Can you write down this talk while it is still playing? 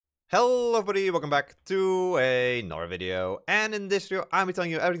Hello everybody, welcome back to another video, and in this video I'll be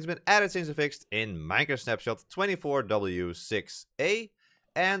telling you everything's been added, changed and fixed in Minecraft Snapshot 24w06a,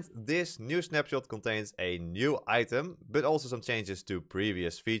 and this new snapshot contains a new item, but also some changes to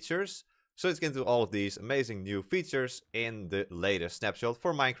previous features. So let's get into all of these amazing new features in the latest snapshot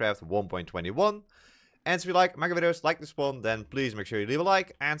for Minecraft 1.21. And if you like Minecraft videos like this one, then please make sure you leave a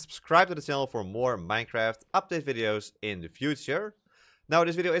like and subscribe to the channel for more Minecraft update videos in the future. Now,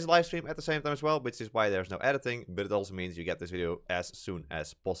 this video is a live stream at the same time as well, which is why there's no editing, but it also means you get this video as soon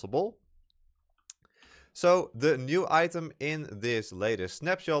as possible. So, the new item in this latest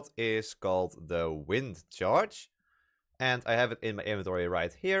snapshot is called the wind charge. And I have it in my inventory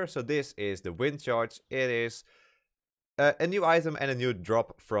right here. So this is the wind charge. It is a new item and a new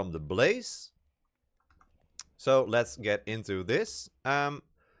drop from the blaze. So let's get into this.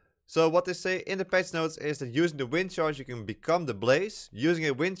 So what they say in the patch notes is that using the wind charge you can become the blaze. Using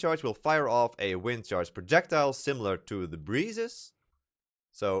a wind charge will fire off a wind charge projectile similar to the breezes.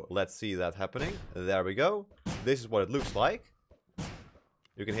 So let's see that happening. There we go. This is what it looks like.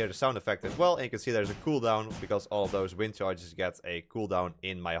 You can hear the sound effect as well, and you can see there's a cooldown because all of those wind charges get a cooldown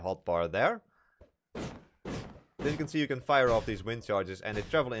in my hotbar there. Then you can see you can fire off these wind charges and they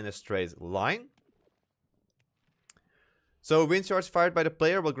travel in a straight line. So, wind charge fired by the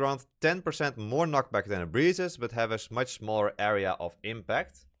player will grant 10% more knockback than a breezes, but have a much smaller area of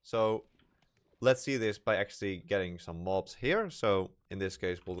impact. So, let's see this by actually getting some mobs here. So, in this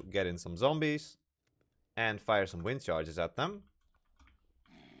case, we'll get in some zombies and fire some wind charges at them.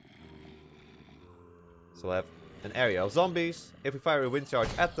 So, we'll have an area of zombies. If we fire a wind charge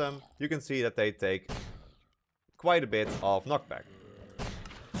at them, you can see that they take quite a bit of knockback.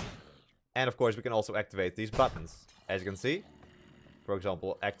 And of course, we can also activate these buttons. As you can see, for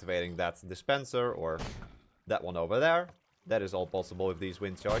example, activating that dispenser or that one over there. That is all possible with these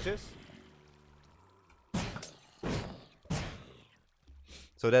wind charges.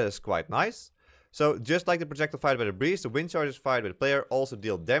 So that is quite nice. So just like the projectile fired by the breeze, the wind charges fired by the player also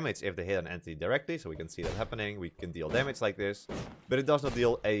deal damage if they hit an entity directly. So we can see that happening. We can deal damage like this. But it does not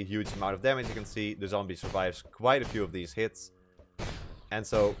deal a huge amount of damage. You can see the zombie survives quite a few of these hits. And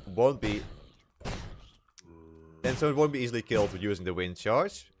so it won't be easily killed using the wind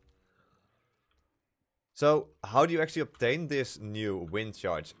charge. So how do you actually obtain this new wind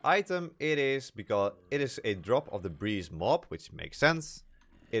charge item? It is because it is a drop of the breeze mob, which makes sense.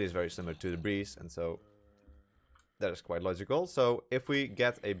 It is very similar to the breeze, and so that is quite logical. So if we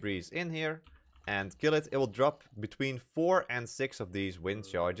get a breeze in here and kill it, it will drop between 4 and 6 of these wind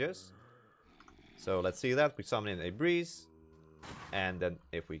charges. So let's see that. We summon in a breeze, and then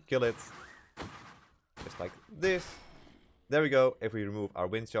if we kill it, just like this. There we go. If we remove our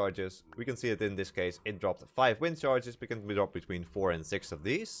wind charges, we can see that in this case it dropped 5 wind charges. We can drop between 4 and 6 of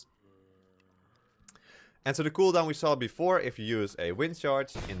these. And so the cooldown we saw before, if you use a wind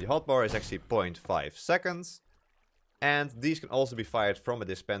charge in the hotbar, is actually 0.5 seconds. And these can also be fired from a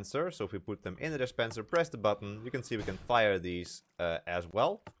dispenser. So if we put them in the dispenser, press the button, you can see we can fire these as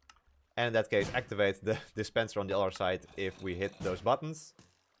well. And in that case, activate the dispenser on the other side if we hit those buttons,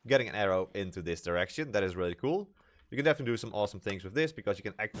 getting an arrow into this direction. That is really cool. You can definitely do some awesome things with this because you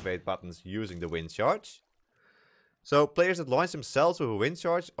can activate buttons using the wind charge. So players that launch themselves with a wind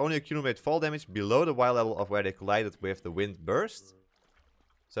charge only accumulate fall damage below the Y level of where they collided with the wind burst.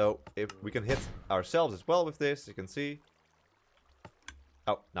 So if we can hit ourselves as well with this, you can see.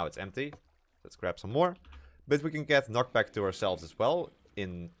 Oh, now it's empty. Let's grab some more. But we can get knockback to ourselves as well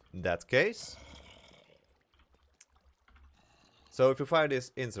in that case. So if you fire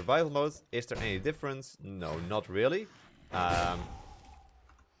this in survival mode, is there any difference? No, not really.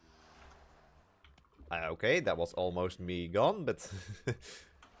 Okay, that was almost me gone, but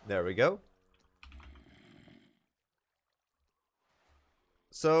there we go.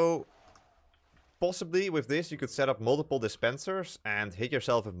 So possibly with this you could set up multiple dispensers and hit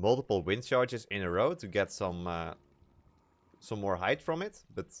yourself with multiple wind charges in a row to get some more height from it.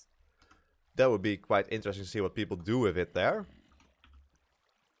 But that would be quite interesting to see what people do with it there.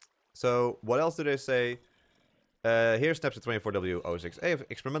 So what else do they say? Here's Snapshot 24w06a,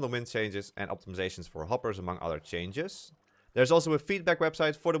 experimental wind changes and optimizations for hoppers, among other changes. There's also a feedback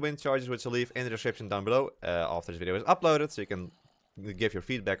website for the wind charges, which I'll leave in the description down below after this video is uploaded, so you can give your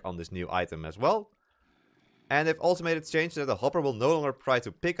feedback on this new item as well. And they've also made it change that the hopper will no longer try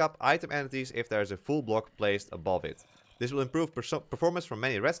to pick up item entities if there is a full block placed above it. This will improve performance from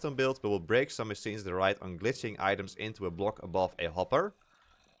many redstone builds, but will break some machines that rely on glitching items into a block above a hopper.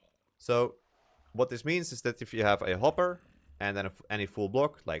 So what this means is that if you have a hopper and then any full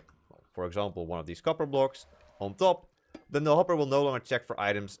block, like for example one of these copper blocks, on top then the hopper will no longer check for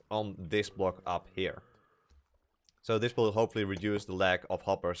items on this block up here. So this will hopefully reduce the lag of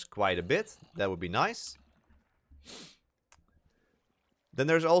hoppers quite a bit. That would be nice. Then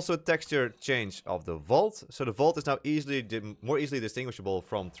there's also a texture change of the vault. So the vault is now more easily distinguishable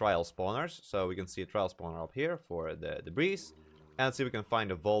from trial spawners. So we can see a trial spawner up here for the breeze. And let's see if we can find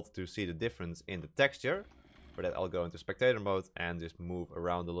a vault to see the difference in the texture. For that I'll go into spectator mode and just move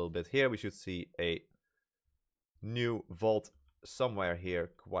around a little bit here. We should see a new vault somewhere here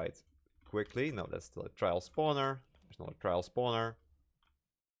quite quickly. No, that's still a trial spawner. There's not a trial spawner.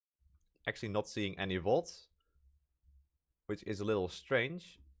 Actually not seeing any vaults, which is a little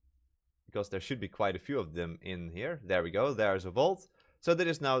strange, because there should be quite a few of them in here. There we go, there's a vault. So that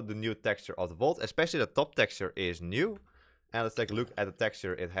is now the new texture of the vault, especially the top texture is new. And let's take a look at the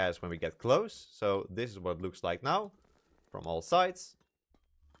texture it has when we get close. So this is what it looks like now, from all sides.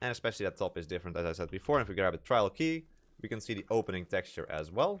 And especially that top is different, as I said before. And if we grab a trial key, we can see the opening texture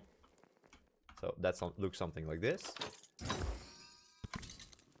as well. So that looks something like this.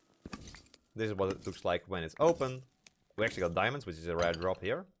 This is what it looks like when it's open. We actually got diamonds, which is a rare drop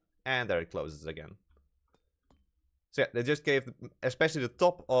here. And there it closes again. So yeah, they just gave, especially the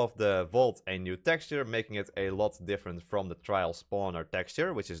top of the vault, a new texture, making it a lot different from the trial spawner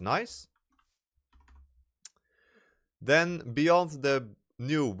texture, which is nice. Then, beyond the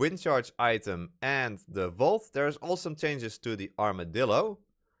new wind charge item and the vault, there's also some changes to the Armadillo.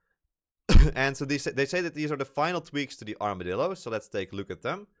 And so they say that these are the final tweaks to the Armadillo, so let's take a look at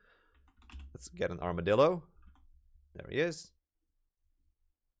them. Let's get an Armadillo. There he is.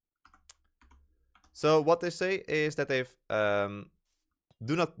 So what they say is that they've the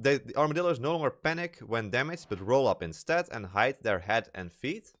armadillos no longer panic when damaged, but roll up instead and hide their head and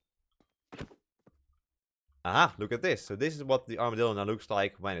feet. Aha, look at this. So this is what the armadillo now looks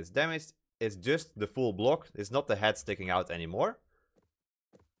like when it's damaged. It's just the full block. It's not the head sticking out anymore.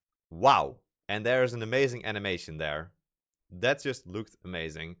 Wow. And there's an amazing animation there. That just looked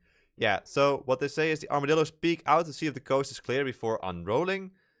amazing. Yeah, so what they say is the armadillos peek out to see if the coast is clear before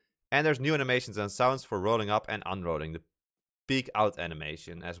unrolling. And there's new animations and sounds for rolling up and unrolling. The peek out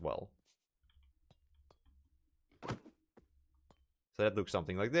animation as well. So that looks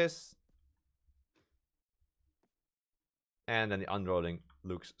something like this. And then the unrolling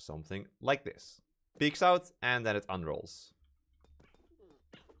looks something like this. Peeks out and then it unrolls.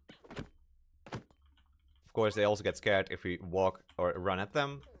 Of course, they also get scared if we walk or run at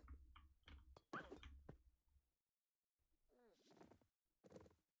them.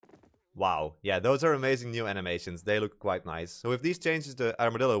 Wow, yeah, those are amazing new animations. They look quite nice. So with these changes, the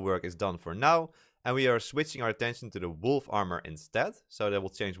armadillo work is done for now. And we are switching our attention to the wolf armor instead. So they will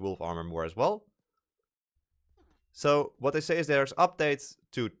change wolf armor more as well. So what they say is there's updates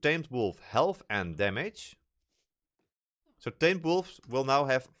to tamed wolf health and damage. So tamed wolves will now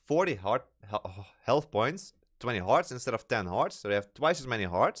have 40 health points, 20 hearts instead of 10 hearts. So they have twice as many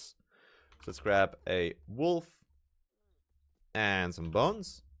hearts. So let's grab a wolf and some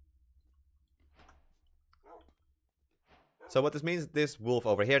bones. So what this means, this wolf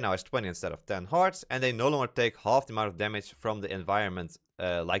over here now has 20 instead of 10 hearts. And they no longer take half the amount of damage from the environment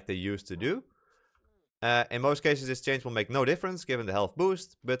like they used to do. In most cases, this change will make no difference given the health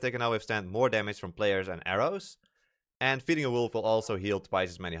boost. But they can now withstand more damage from players and arrows. And feeding a wolf will also heal twice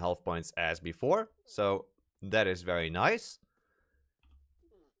as many health points as before. So that is very nice.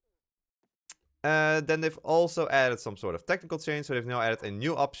 Then they've also added some sort of technical change. So they've now added a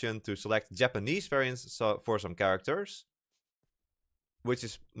new option to select Japanese variants for some characters. Which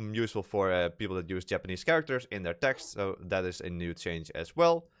is useful for people that use Japanese characters in their text. So that is a new change as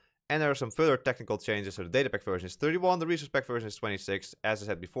well. And there are some further technical changes. So the data pack version is 31. The resource pack version is 26. As I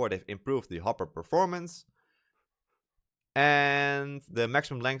said before, they've improved the hopper performance. And the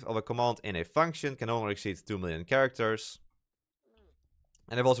maximum length of a command in a function can no longer exceed 2 million characters.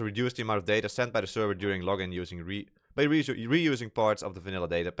 And they've also reduced the amount of data sent by the server during login by reusing parts of the vanilla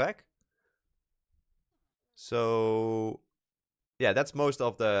data pack. So yeah, that's most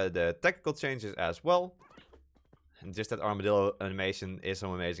of the technical changes as well. And just that armadillo animation is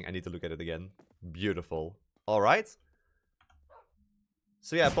so amazing. I need to look at it again. Beautiful. Alright.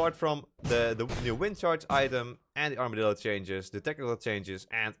 So yeah, apart from the new wind charge item and the armadillo changes, the technical changes,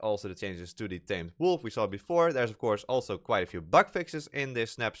 and also the changes to the tamed wolf we saw before, there's of course also quite a few bug fixes in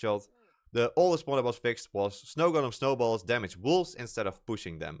this snapshot. The oldest one that was fixed was snow golem snowballs damage wolves instead of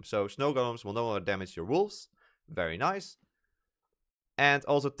pushing them. So snow golems will no longer damage your wolves. Very nice. And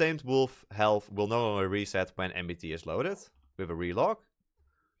also tamed wolf health will no longer reset when MBT is loaded with a relog.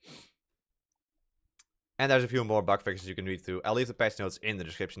 And there's a few more bug fixes you can read through. I'll leave the patch notes in the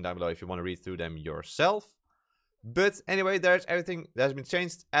description down below if you want to read through them yourself. But anyway, there's everything that has been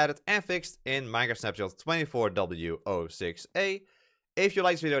changed, added and fixed in Minecraft Snapshot 24w06a. If you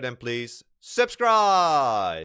like this video, then please subscribe!